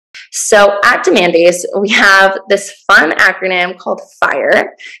So at Demandbase, we have this fun acronym called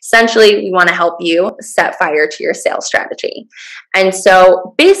FIRE. Essentially, we want to help you set fire to your sales strategy. And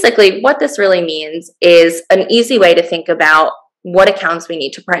so basically what this really means is an easy way to think about what accounts we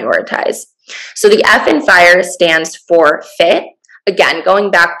need to prioritize. So the F in FIRE stands for fit. Again,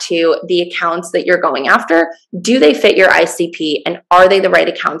 going back to the accounts that you're going after, do they fit your ICP and are they the right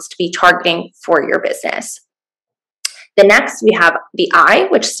accounts to be targeting for your business? The next, we have the I,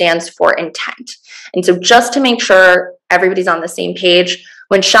 which stands for intent. And so just to make sure everybody's on the same page,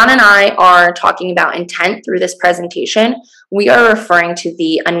 when Sean and I are talking about intent through this presentation, we are referring to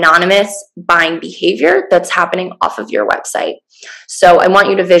the anonymous buying behavior that's happening off of your website. So I want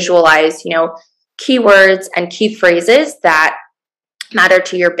you to visualize, keywords and key phrases that matter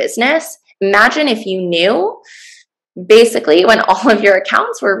to your business. Imagine if you knew basically when all of your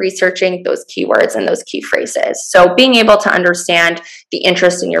accounts were researching those keywords and those key phrases. So being able to understand the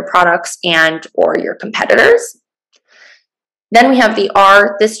interest in your products and or your competitors. Then we have the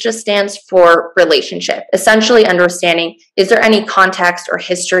R. This just stands for relationship. Essentially understanding, is there any context or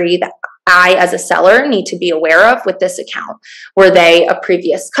history that I, as a seller, need to be aware of with this account? Were they a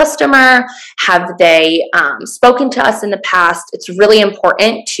previous customer? Have they spoken to us in the past? It's really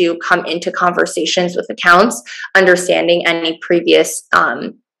important to come into conversations with accounts, understanding any previous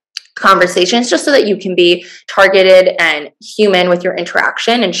conversations, just so that you can be targeted and human with your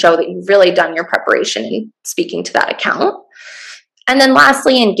interaction and show that you've really done your preparation in speaking to that account. And then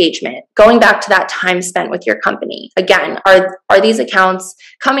lastly, engagement, going back to that time spent with your company. Again, are these accounts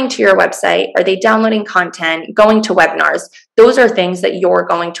coming to your website? Are they downloading content, going to webinars? Those are things that you're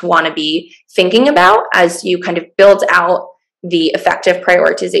going to want to be thinking about as you kind of build out the effective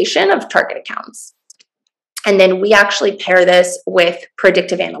prioritization of target accounts. And then we actually pair this with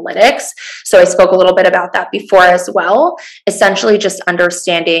predictive analytics. So I spoke a little bit about that before as well. Essentially just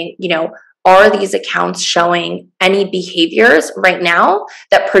understanding, are these accounts showing any behaviors right now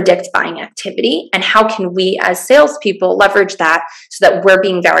that predict buying activity? And how can we as salespeople leverage that so that we're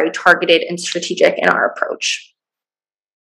being very targeted and strategic in our approach?